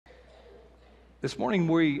This morning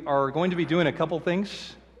we are going to be doing a couple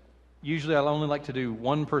things. Usually I only like to do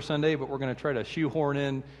one per Sunday, but we're going to try to shoehorn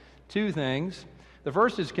in two things. The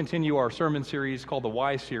first is continue our sermon series called the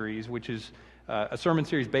Why series, which is a sermon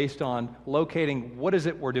series based on locating what is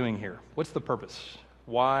it we're doing here. What's the purpose?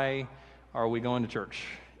 Why are we going to church?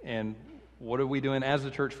 And what are we doing as a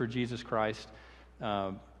church for Jesus Christ?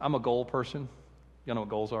 I'm a goal person. Y'all know what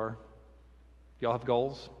goals are? Y'all have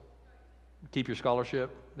goals? Keep your scholarship.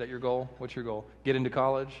 Is that your goal? What's your goal? Get into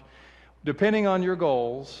college? Depending on your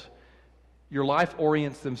goals, your life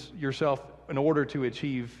orients yourself in order to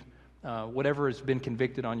achieve whatever has been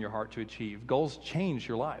convicted on your heart to achieve. Goals change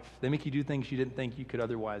your life. They make you do things you didn't think you could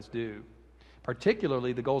otherwise do.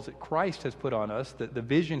 Particularly the goals that Christ has put on us, the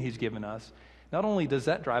vision He's given us. Not only does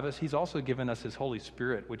that drive us, He's also given us His Holy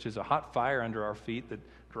Spirit, which is a hot fire under our feet that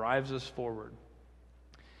drives us forward.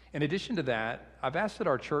 In addition to that, I've asked that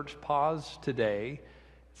our church pause today,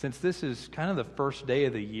 since this is kind of the first day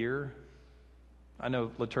of the year. I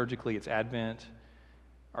know liturgically it's Advent.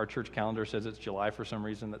 Our church calendar says it's July for some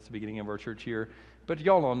reason. That's the beginning of our church year. But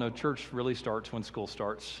y'all all know church really starts when school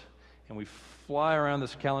starts. And we fly around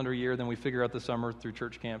this calendar year, then we figure out the summer through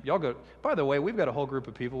church camp. Y'all go, by the way, we've got a whole group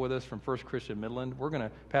of people with us from First Christian Midland. We're going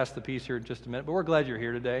to pass the peace here in just a minute, but we're glad you're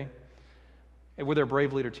here today. And with our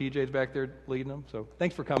brave leader, TJ's back there leading them. So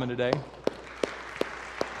thanks for coming today.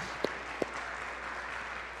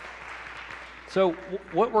 So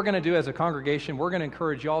what we're going to do as a congregation, we're going to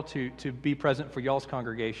encourage y'all to be present for y'all's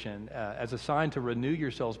congregation as a sign to renew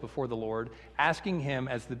yourselves before the Lord, asking Him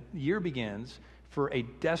as the year begins for a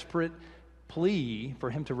desperate plea for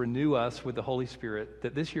Him to renew us with the Holy Spirit,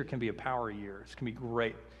 that this year can be a power year. It's going to be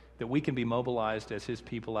great, that we can be mobilized as His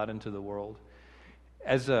people out into the world.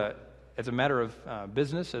 As a matter of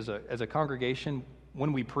business, as a congregation,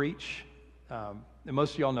 when we preach, and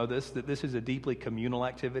most of y'all know this, that this is a deeply communal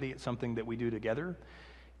activity. It's something that we do together.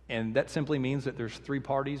 And that simply means that there's three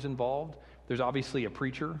parties involved. There's obviously a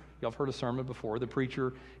preacher. Y'all have heard a sermon before. The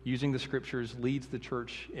preacher, using the scriptures, leads the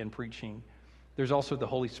church in preaching. There's also the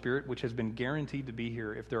Holy Spirit, which has been guaranteed to be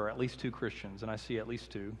here if there are at least two Christians. And I see at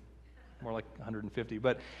least two, more like 150.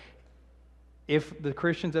 But if the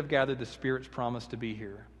Christians have gathered, the Spirit's promised to be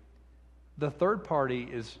here. The third party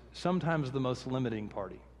is sometimes the most limiting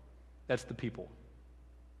party. That's the people.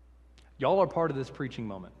 Y'all are part of this preaching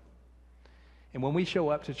moment. And when we show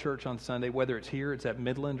up to church on Sunday, whether it's here, it's at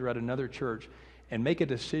Midland, or at another church, and make a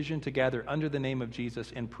decision to gather under the name of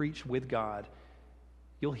Jesus and preach with God,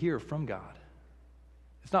 you'll hear from God.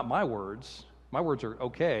 It's not my words. My words are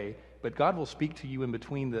okay, but God will speak to you in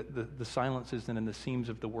between the silences and in the seams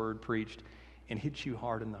of the word preached and hit you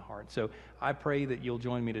hard in the heart. So I pray that you'll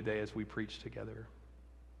join me today as we preach together.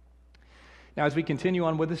 Now, as we continue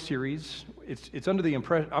on with this series,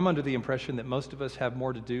 I'm under the impression that most of us have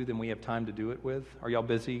more to do than we have time to do it with. Are y'all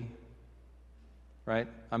busy? Right?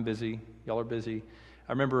 I'm busy. Y'all are busy.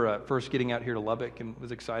 I remember first getting out here to Lubbock and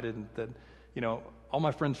was excited that, all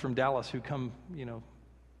my friends from Dallas who come,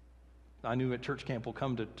 I knew at church camp will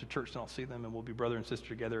come to church and I'll see them and we'll be brother and sister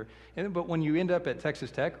together. But when you end up at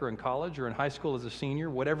Texas Tech or in college or in high school as a senior,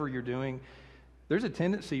 whatever you're doing, there's a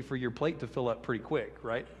tendency for your plate to fill up pretty quick,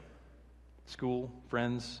 right? School,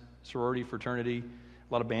 friends, sorority, fraternity,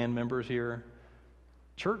 a lot of band members here.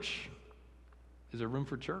 Church is a room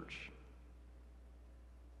for church.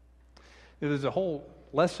 There's a whole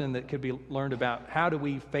lesson that could be learned about how do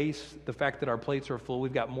we face the fact that our plates are full.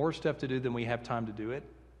 We've got more stuff to do than we have time to do it.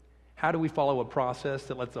 How do we follow a process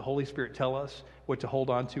that lets the Holy Spirit tell us what to hold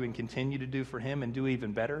on to and continue to do for Him and do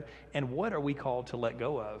even better? And what are we called to let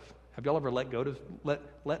go of? Have y'all ever let go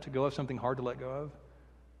of something hard to let go of?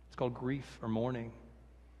 It's called grief or mourning.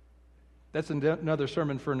 That's another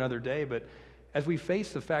sermon for another day, but as we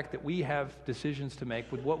face the fact that we have decisions to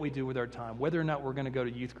make with what we do with our time, whether or not we're going to go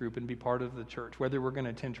to youth group and be part of the church, whether we're going to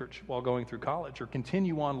attend church while going through college or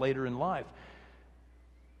continue on later in life,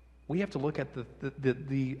 we have to look at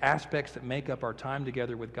the aspects that make up our time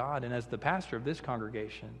together with God. And as the pastor of this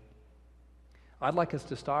congregation, I'd like us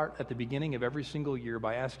to start at the beginning of every single year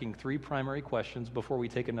by asking three primary questions before we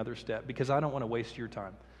take another step, because I don't want to waste your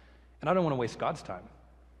time. And I don't want to waste God's time.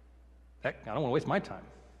 Heck, I don't want to waste my time.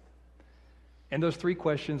 And those three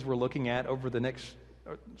questions we're looking at over the next,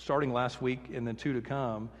 starting last week and then two to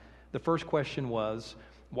come. The first question was,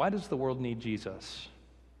 why does the world need Jesus?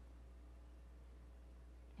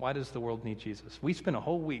 Why does the world need Jesus? We spent a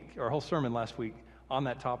whole sermon last week on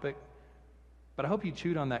that topic, but I hope you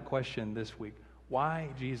chewed on that question this week. Why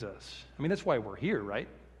Jesus? I mean, that's why we're here, right?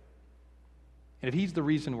 And if He's the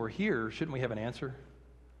reason we're here, shouldn't we have an answer?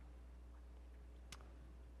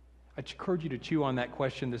 encourage you to chew on that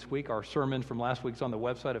question this week. Our sermon from last week's on the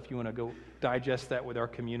website if you want to go digest that with our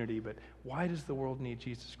community. But why does the world need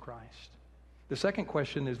Jesus Christ? The second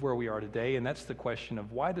question is where we are today, and that's the question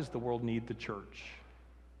of why does the world need the church?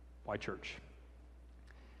 Why church?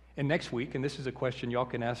 And next week, and this is a question y'all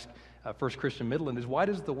can ask First Christian Midland, is why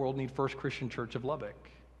does the world need First Christian Church of Lubbock?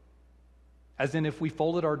 As in, if we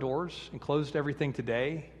folded our doors and closed everything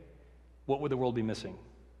today, what would the world be missing?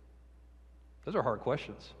 Those are hard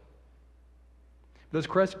questions. Those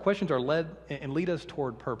questions are led and lead us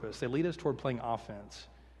toward purpose. They lead us toward playing offense,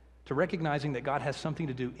 to recognizing that God has something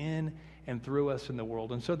to do in and through us in the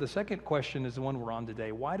world. And so the second question is the one we're on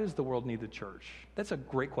today. Why does the world need the church? That's a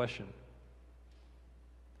great question.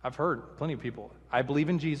 I've heard plenty of people. I believe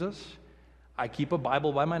in Jesus. I keep a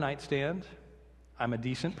Bible by my nightstand. I'm a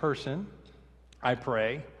decent person. I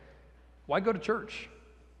pray. Why go to church?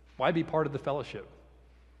 Why be part of the fellowship?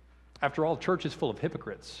 After all, church is full of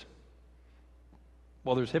hypocrites.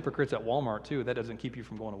 Well, there's hypocrites at Walmart too. That doesn't keep you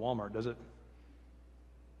from going to Walmart, does it?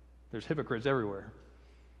 There's hypocrites everywhere.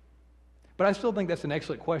 But I still think that's an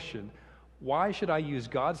excellent question. Why should I use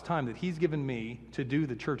God's time that He's given me to do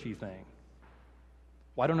the churchy thing?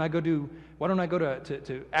 Why don't I go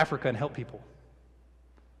to Africa and help people?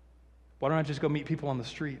 Why don't I just go meet people on the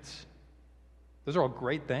streets? Those are all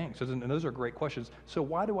great things, and those are great questions. So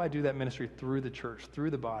why do I do that ministry through the church, through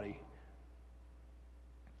the body?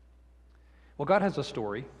 Well, God has a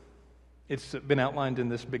story. It's been outlined in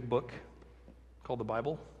this big book called the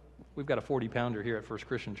Bible. We've got a 40-pounder here at First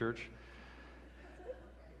Christian Church.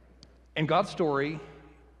 And God's story,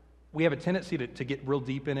 we have a tendency to get real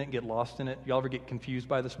deep in it and get lost in it. Y'all ever get confused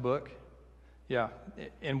by this book? Yeah,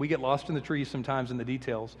 and we get lost in the trees sometimes in the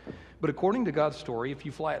details. But according to God's story, if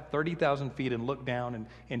you fly at 30,000 feet and look down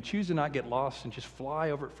and choose to not get lost and just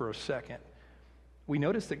fly over it for a second, we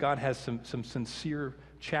notice that God has some sincere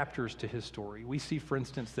chapters to His story. We see, for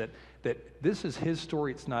instance, that this is His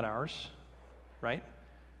story, it's not ours, right?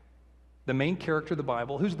 The main character of the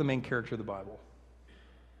Bible, who's the main character of the Bible?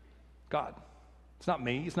 God. It's not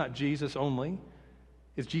me, it's not Jesus only.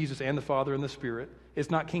 It's Jesus and the Father and the Spirit.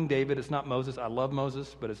 It's not King David, it's not Moses. I love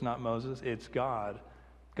Moses, but it's not Moses. It's God.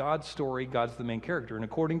 God's story, God's the main character. And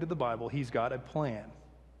according to the Bible, He's got a plan.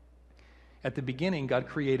 At the beginning, God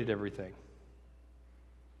created everything.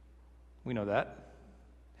 We know that.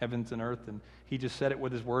 Heavens and earth, and He just said it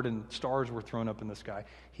with His word, and stars were thrown up in the sky.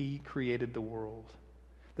 He created the world.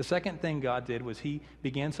 The second thing God did was He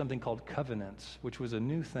began something called covenants, which was a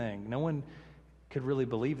new thing. No one could really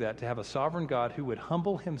believe that, to have a sovereign God who would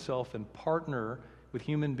humble Himself and partner with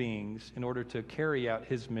human beings in order to carry out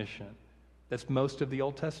His mission. That's most of the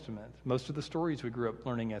Old Testament, most of the stories we grew up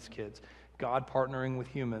learning as kids. God partnering with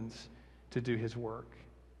humans to do His work.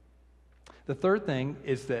 The third thing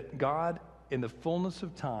is that God, in the fullness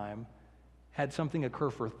of time, had something occur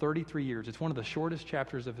for 33 years. It's one of the shortest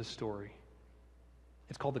chapters of His story.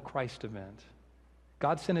 It's called the Christ event.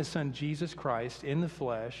 God sent His Son, Jesus Christ, in the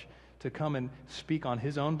flesh to come and speak on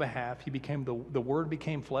His own behalf. He became the Word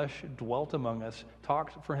became flesh, dwelt among us,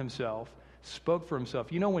 talked for Himself, spoke for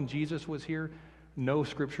Himself. You know, when Jesus was here, no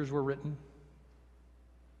scriptures were written.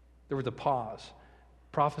 There was a pause.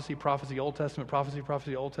 Prophecy, Old Testament,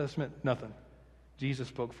 prophecy, Old Testament, nothing. Jesus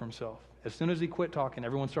spoke for Himself. As soon as He quit talking,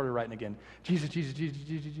 everyone started writing again. Jesus.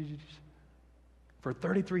 For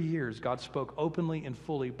 33 years, God spoke openly and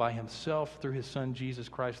fully by Himself through His Son, Jesus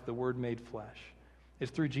Christ, the Word made flesh.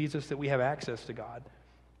 It's through Jesus that we have access to God.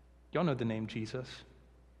 Y'all know the name Jesus.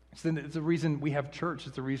 It's the reason we have church.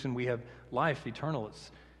 It's the reason we have life eternal.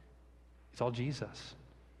 It's all Jesus.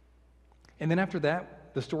 And then after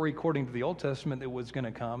that, the story according to the Old Testament that was going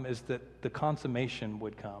to come is that the consummation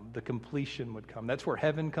would come, the completion would come. That's where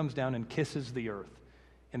heaven comes down and kisses the earth,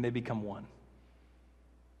 and they become one.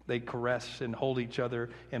 They caress and hold each other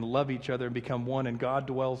and love each other and become one, and God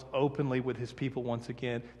dwells openly with His people once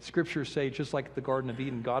again. Scriptures say, just like the Garden of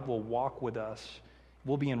Eden, God will walk with us.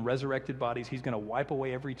 We'll be in resurrected bodies. He's going to wipe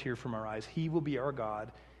away every tear from our eyes. He will be our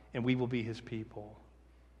God, and we will be His people.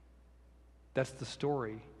 That's the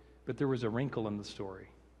story, but there was a wrinkle in the story,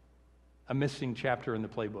 a missing chapter in the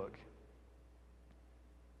playbook.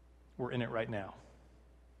 We're in it right now.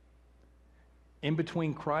 In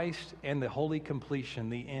between Christ and the holy completion,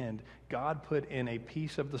 the end, God put in a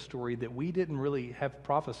piece of the story that we didn't really have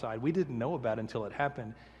prophesied. We didn't know about until it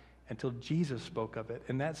happened, until Jesus spoke of it.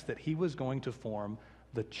 And that's that He was going to form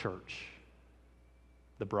the church,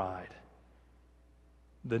 the bride,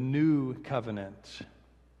 the new covenant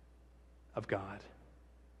of God.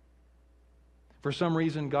 For some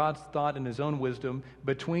reason, God thought in His own wisdom,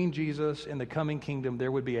 between Jesus and the coming kingdom,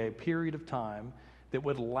 there would be a period of time that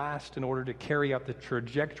would last in order to carry out the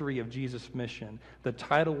trajectory of Jesus' mission, the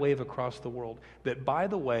tidal wave across the world, that, by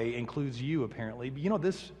the way, includes you, apparently. You know,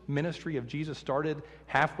 this ministry of Jesus started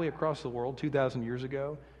halfway across the world 2,000 years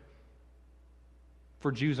ago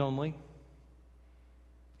for Jews only.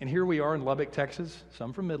 And here we are in Lubbock, Texas,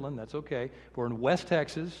 some from Midland, that's okay. We're in West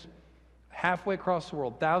Texas, halfway across the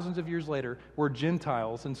world, thousands of years later, we're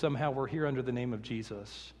Gentiles, and somehow we're here under the name of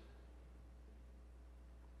Jesus.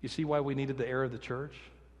 You see why we needed the era of the church?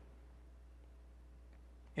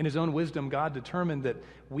 In his own wisdom, God determined that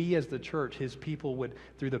we as the church, his people, would,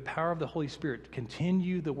 through the power of the Holy Spirit,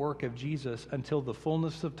 continue the work of Jesus until the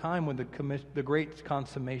fullness of time when the great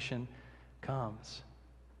consummation comes.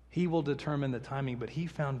 He will determine the timing, but he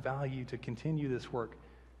found value to continue this work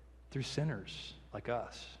through sinners like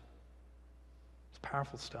us. It's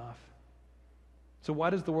powerful stuff. So why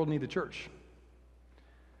does the world need the church?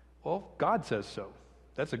 Well, God says so.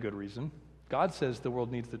 That's a good reason. God says the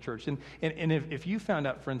world needs the church. And if you found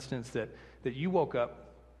out, for instance, that you woke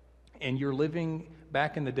up and you're living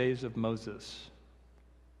back in the days of Moses,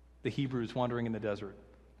 the Hebrews wandering in the desert,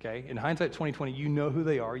 okay? In hindsight 2020, you know who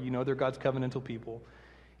they are. You know they're God's covenantal people.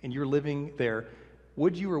 And you're living there.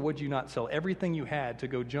 Would you or would you not sell everything you had to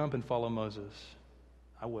go jump and follow Moses?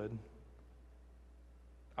 I would.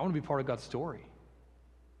 I want to be part of God's story.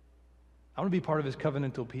 I want to be part of his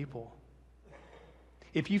covenantal people.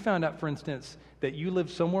 If you found out, for instance, that you lived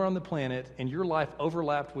somewhere on the planet and your life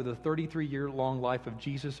overlapped with a 33-year-long life of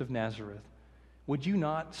Jesus of Nazareth, would you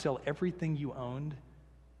not sell everything you owned,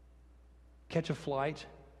 catch a flight,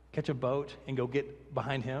 catch a boat, and go get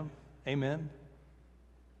behind him? Amen?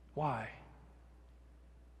 Why?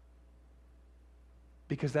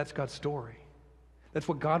 Because that's God's story. That's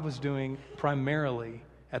what God was doing primarily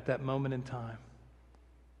at that moment in time.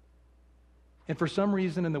 And for some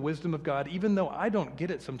reason, in the wisdom of God, even though I don't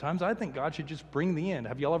get it sometimes, I think God should just bring the end.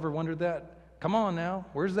 Have y'all ever wondered that? Come on now,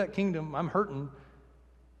 where's that kingdom? I'm hurting.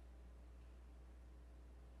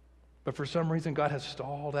 But for some reason, God has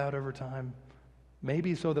stalled out over time,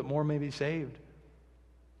 maybe so that more may be saved.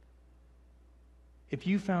 If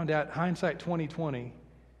you found out, hindsight 2020,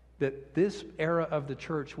 that this era of the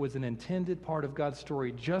church was an intended part of God's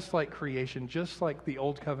story, just like creation, just like the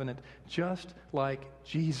old covenant, just like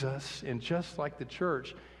Jesus, and just like the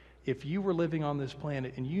church, if you were living on this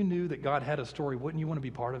planet and you knew that God had a story, wouldn't you want to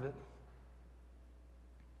be part of it?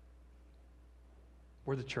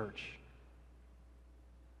 We're the church.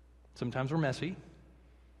 Sometimes we're messy.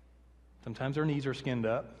 Sometimes our knees are skinned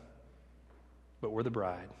up. But we're the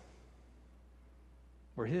bride.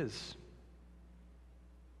 We're his.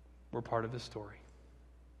 We're part of his story.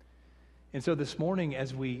 And so this morning,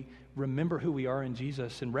 as we remember who we are in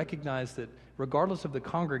Jesus and recognize that regardless of the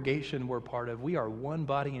congregation we're part of, we are one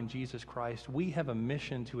body in Jesus Christ. We have a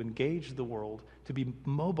mission to engage the world, to be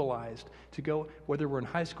mobilized, to go, whether we're in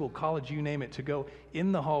high school, college, you name it, to go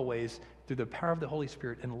in the hallways through the power of the Holy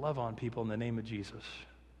Spirit and love on people in the name of Jesus.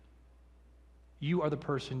 You are the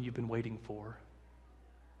person you've been waiting for.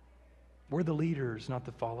 We're the leaders, not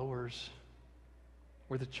the followers.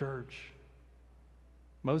 We're the church.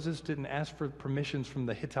 Moses didn't ask for permissions from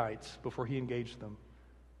the Hittites before he engaged them.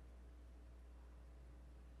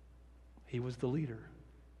 He was the leader.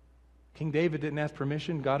 King David didn't ask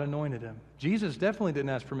permission, God anointed him. Jesus definitely didn't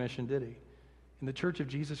ask permission, did he? And the church of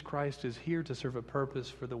Jesus Christ is here to serve a purpose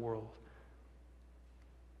for the world.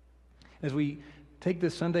 As we take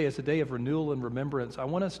this Sunday as a day of renewal and remembrance, I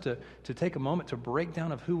want us to take a moment to break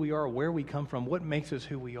down of who we are, where we come from, what makes us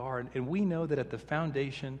who we are. And we know that at the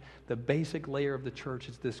foundation, the basic layer of the church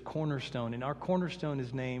is this cornerstone. And our cornerstone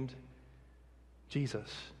is named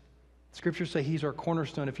Jesus. Scriptures say he's our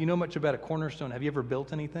cornerstone. If you know much about a cornerstone, have you ever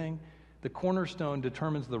built anything? The cornerstone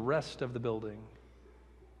determines the rest of the building.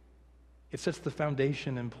 It sets the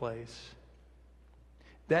foundation in place.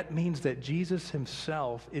 That means that Jesus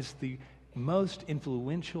himself is the most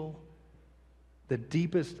influential, the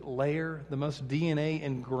deepest layer, the most DNA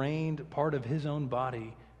ingrained part of his own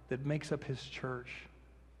body that makes up his church.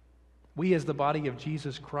 We as the body of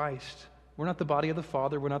Jesus Christ, we're not the body of the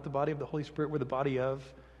Father, we're not the body of the Holy Spirit, we're the body of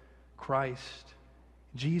Christ.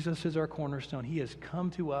 Jesus is our cornerstone. He has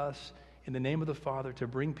come to us in the name of the Father to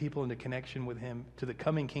bring people into connection with him to the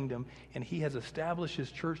coming kingdom, and he has established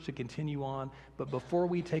his church to continue on. But before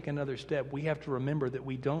we take another step, we have to remember that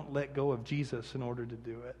we don't let go of Jesus in order to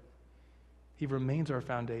do it. He remains our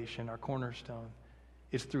foundation, our cornerstone.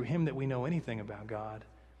 It's through him that we know anything about God.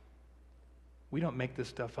 We don't make this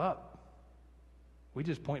stuff up. We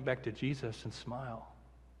just point back to Jesus and smile.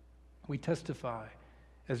 We testify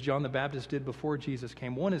as John the Baptist did before Jesus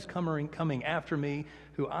came. One is coming after me,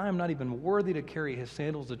 who I am not even worthy to carry his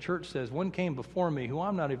sandals. The church says, one came before me, who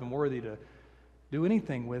I'm not even worthy to do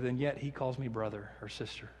anything with, and yet he calls me brother or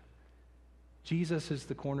sister. Jesus is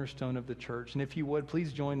the cornerstone of the church. And if you would,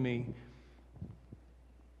 please join me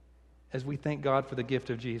as we thank God for the gift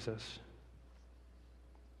of Jesus.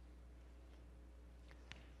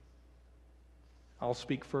 I'll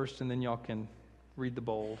speak first, and then y'all can read the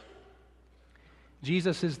bold.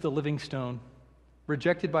 Jesus is the living stone,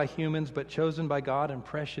 rejected by humans, but chosen by God and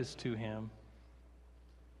precious to him.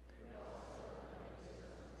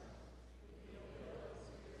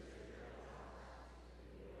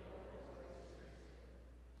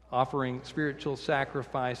 Offering spiritual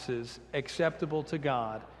sacrifices acceptable to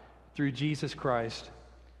God through Jesus Christ.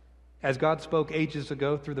 As God spoke ages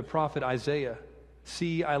ago through the prophet Isaiah,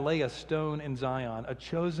 "See, I lay a stone in Zion, a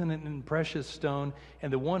chosen and precious stone,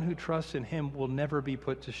 and the one who trusts in him will never be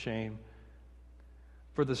put to shame.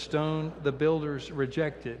 For the stone the builders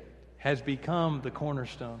rejected has become the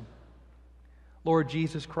cornerstone." Lord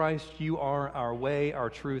Jesus Christ, you are our way,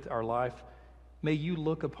 our truth, our life. May you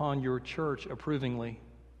look upon your church approvingly.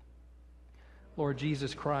 Lord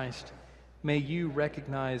Jesus Christ, may you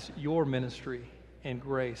recognize your ministry and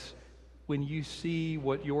grace when you see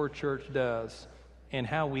what your church does and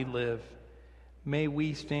how we live. May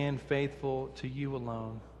we stand faithful to you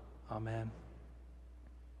alone. Amen.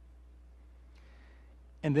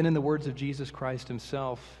 And then in the words of Jesus Christ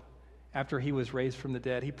himself, after he was raised from the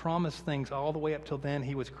dead, he promised things all the way up till then.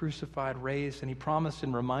 He was crucified, raised, and he promised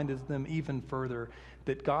and reminded them even further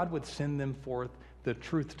that God would send them forth the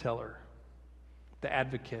truth teller, the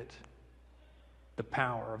advocate, the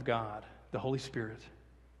power of God, the Holy Spirit.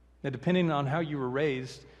 Now, depending on how you were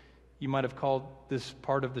raised, you might have called this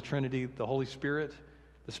part of the Trinity the Holy Spirit,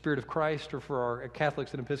 the Spirit of Christ, or for our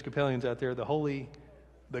Catholics and Episcopalians out there,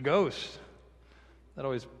 the Ghost. That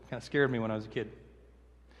always kind of scared me when I was a kid.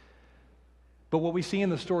 But what we see in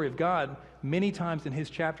the story of God, many times in his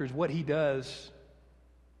chapters, what he does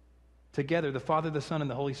together, the Father, the Son, and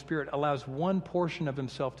the Holy Spirit, allows one portion of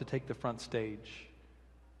himself to take the front stage.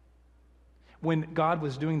 When God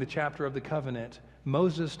was doing the chapter of the covenant,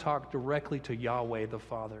 Moses talked directly to Yahweh the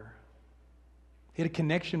Father. He had a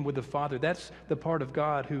connection with the Father. That's the part of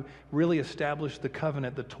God who really established the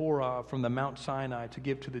covenant, the Torah, from the Mount Sinai to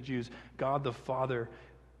give to the Jews. God the Father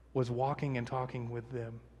was walking and talking with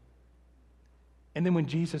them. And then when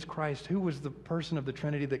Jesus Christ, who was the person of the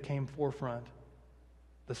Trinity that came forefront?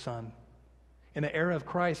 The Son. In the era of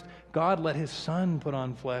Christ, God let his Son put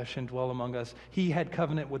on flesh and dwell among us. He had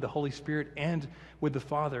covenant with the Holy Spirit and with the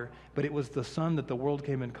Father, but it was the Son that the world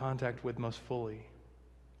came in contact with most fully.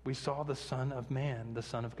 We saw the Son of Man, the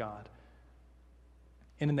Son of God.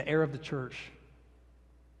 And in the era of the church,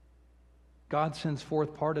 God sends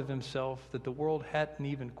forth part of himself that the world hadn't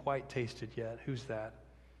even quite tasted yet. Who's that?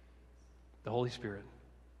 The Holy Spirit.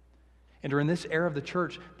 And during this era of the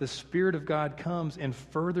church, the Spirit of God comes and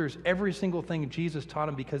furthers every single thing Jesus taught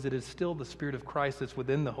him, because it is still the Spirit of Christ that's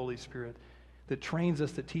within the Holy Spirit that trains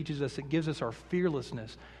us, that teaches us, that gives us our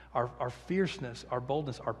fearlessness, our fierceness, our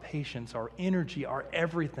boldness, our patience, our energy, our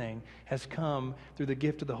everything has come through the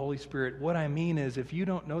gift of the Holy Spirit. What I mean is, if you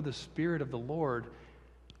don't know the Spirit of the Lord,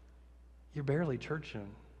 you're barely churching.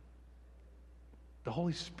 The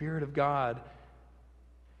Holy Spirit of God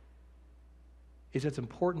is as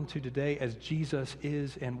important to today as Jesus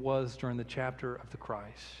is and was during the chapter of the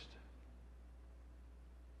Christ.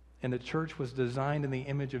 And the church was designed in the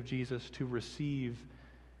image of Jesus to receive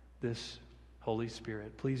this Holy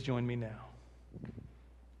Spirit. Please join me now.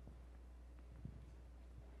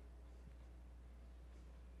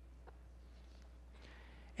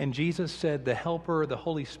 And Jesus said, "The Helper, the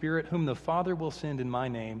Holy Spirit, whom the Father will send in my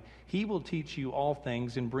name, he will teach you all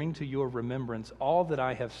things and bring to your remembrance all that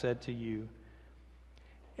I have said to you.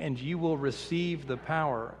 And you will receive the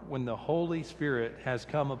power when the Holy Spirit has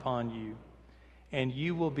come upon you, and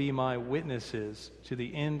you will be my witnesses to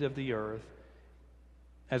the end of the earth."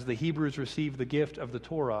 As the Hebrews received the gift of the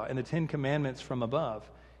Torah and the 10 Commandments from above,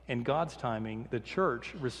 in God's timing, the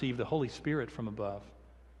church received the Holy Spirit from above.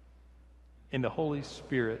 In the Holy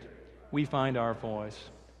Spirit, we find our voice,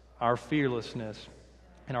 our fearlessness,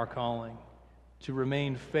 and our calling to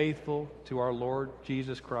remain faithful to our Lord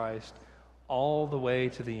Jesus Christ all the way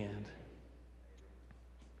to the end.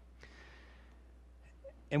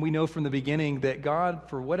 And we know from the beginning that God,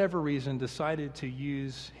 for whatever reason, decided to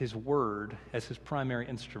use his word as his primary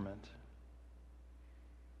instrument.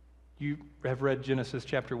 You have read Genesis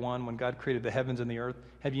chapter 1 when God created the heavens and the earth.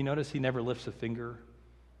 Have you noticed he never lifts a finger?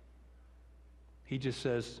 He just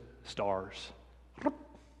says, stars.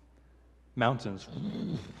 mountains,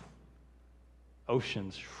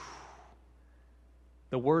 oceans.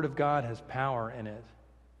 The Word of God has power in it.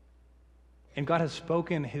 And God has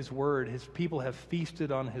spoken His Word. His people have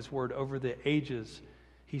feasted on His Word over the ages.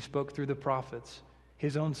 He spoke through the prophets.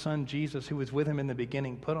 His own Son, Jesus, who was with Him in the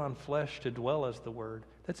beginning, put on flesh to dwell as the Word.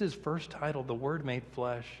 That's His first title, the Word made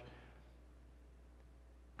flesh.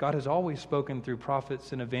 God has always spoken through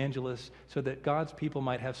prophets and evangelists so that God's people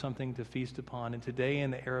might have something to feast upon. And today,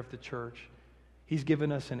 in the era of the church, He's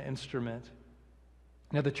given us an instrument.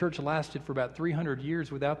 Now, the church lasted for about 300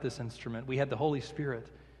 years without this instrument. We had the Holy Spirit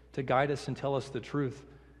to guide us and tell us the truth.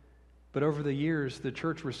 But over the years, the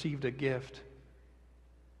church received a gift.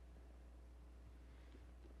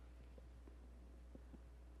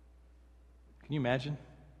 Can you imagine?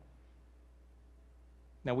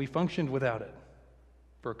 Now, we functioned without it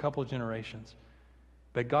for a couple of generations.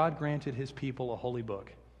 But God granted His people a holy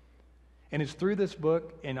book. And it's through this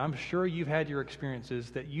book, and I'm sure you've had your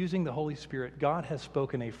experiences, that using the Holy Spirit, God has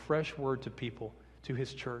spoken a fresh word to people, to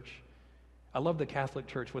His church. I love the Catholic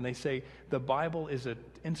Church when they say the Bible is an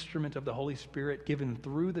instrument of the Holy Spirit given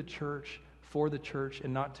through the church, for the church,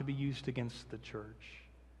 and not to be used against the church.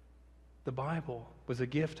 The Bible was a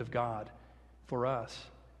gift of God for us.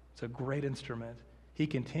 It's a great instrument. He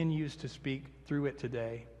continues to speak through it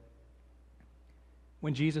today.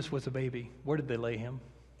 When Jesus was a baby, where did they lay Him?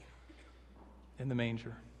 In the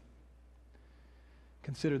manger.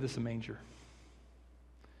 Consider this a manger.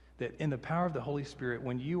 That in the power of the Holy Spirit,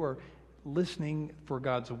 when you are listening for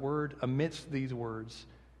God's word amidst these words,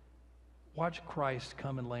 watch Christ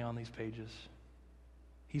come and lay on these pages.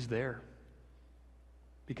 He's there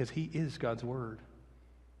because He is God's word.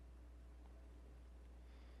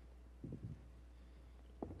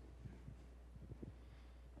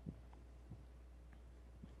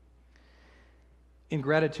 In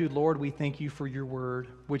gratitude, Lord, we thank You for Your word,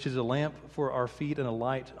 which is a lamp for our feet and a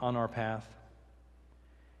light on our path.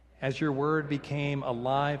 As Your word became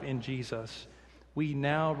alive in Jesus, we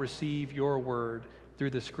now receive Your word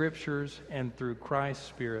through the Scriptures and through Christ's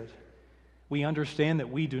Spirit. We understand that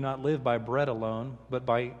we do not live by bread alone, but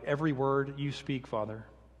by every word You speak, Father.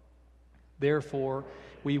 Therefore,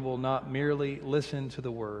 we will not merely listen to the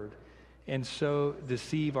word and so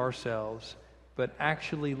deceive ourselves, but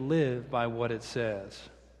actually live by what it says.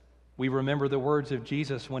 We remember the words of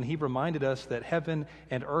Jesus when He reminded us that heaven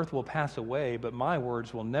and earth will pass away, but my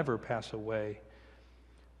words will never pass away.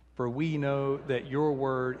 For we know that Your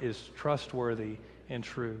word is trustworthy and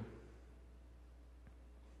true.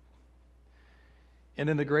 And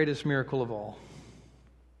then the greatest miracle of all.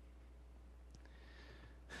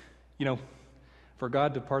 You know, for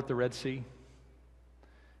God to part the Red Sea,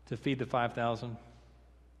 to feed the 5,000,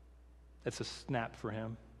 that's a snap for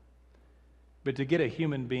Him. But to get a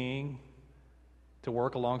human being to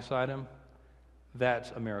work alongside Him,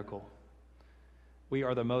 that's a miracle. We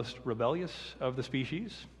are the most rebellious of the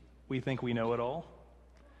species. We think we know it all.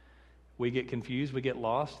 We get confused, we get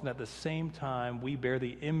lost, and at the same time, we bear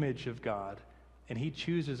the image of God, and He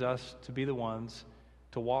chooses us to be the ones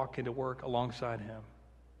to walk and to work alongside Him.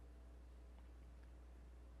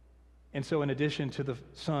 And so in addition to the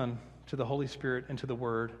Son, to the Holy Spirit, and to the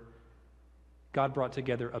Word, God brought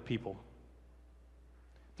together a people.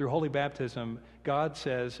 Through holy baptism, God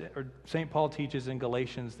says, or St. Paul teaches in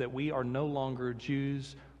Galatians, that we are no longer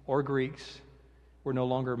Jews or Greeks. We're no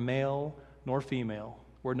longer male nor female.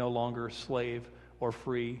 We're no longer slave or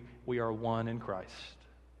free. We are one in Christ.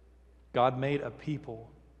 God made a people.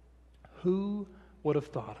 Who would have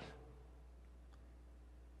thought?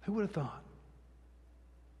 Who would have thought?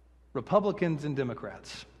 Republicans and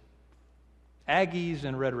Democrats. Aggies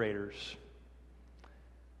and Red Raiders.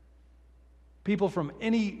 People from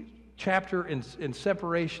any chapter in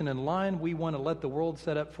separation and line we want to let the world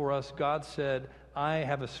set up for us, God said, I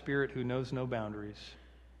have a Spirit who knows no boundaries.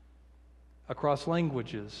 Across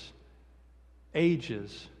languages,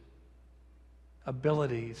 ages,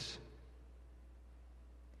 abilities,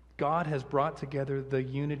 God has brought together the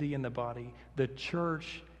unity in the body. The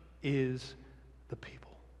church is the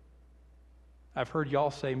people. I've heard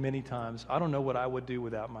y'all say many times, I don't know what I would do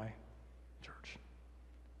without my church.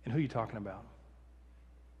 And who are you talking about?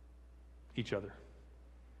 Each other.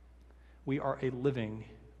 We are a living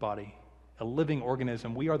body, a living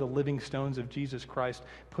organism. We are the living stones of Jesus Christ,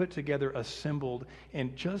 put together, assembled,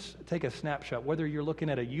 and just take a snapshot, whether you're looking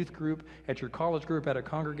at a youth group, at your college group, at a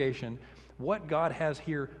congregation, what God has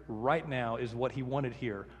here right now is what He wanted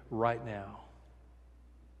here right now.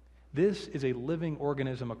 This is a living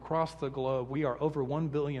organism across the globe. We are over 1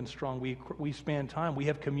 billion strong. We span time. We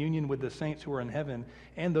have communion with the saints who are in heaven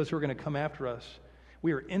and those who are going to come after us.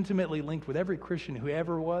 We are intimately linked with every Christian who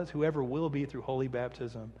ever was, who ever will be through holy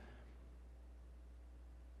baptism.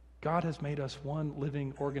 God has made us one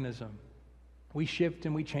living organism. We shift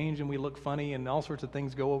and we change and we look funny and all sorts of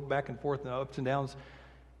things go back and forth and ups and downs.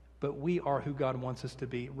 But we are who God wants us to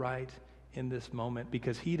be right in this moment,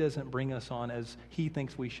 because he doesn't bring us on as he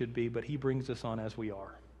thinks we should be, but he brings us on as we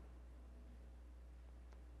are.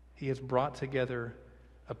 He has brought together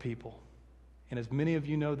a people. And as many of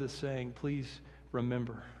you know this saying, please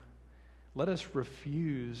remember, let us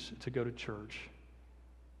refuse to go to church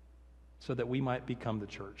so that we might become the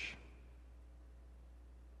church.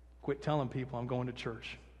 Quit telling people I'm going to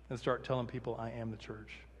church and start telling people I am the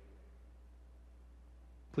church.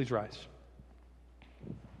 Please rise.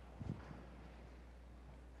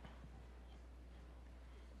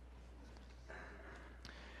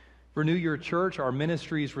 Renew your church, our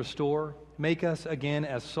ministries restore. Make us again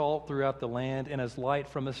as salt throughout the land and as light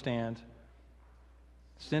from a stand.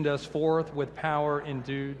 Send us forth with power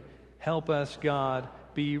endued. Help us, God,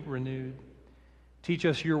 be renewed. Teach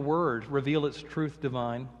us your word, reveal its truth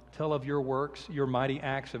divine. Tell of your works, your mighty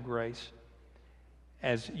acts of grace.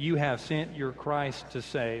 As you have sent your Christ to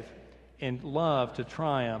save, in love to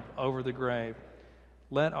triumph over the grave.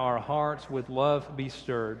 Let our hearts with love be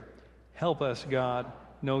stirred. Help us, God,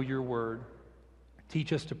 know your word.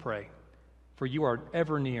 Teach us to pray, for you are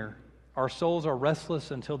ever near. Our souls are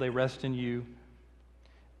restless until they rest in you.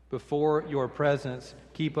 Before your presence,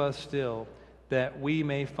 keep us still, that we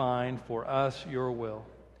may find for us your will.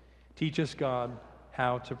 Teach us, God,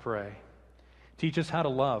 how to pray. Teach us how to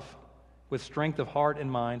love with strength of heart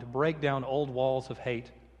and mind. Break down old walls of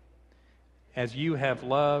hate. As you have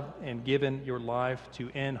loved and given your life to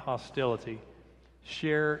end hostility,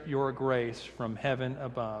 share your grace from heaven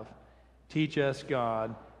above. Teach us,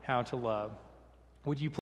 God, how to love. Would you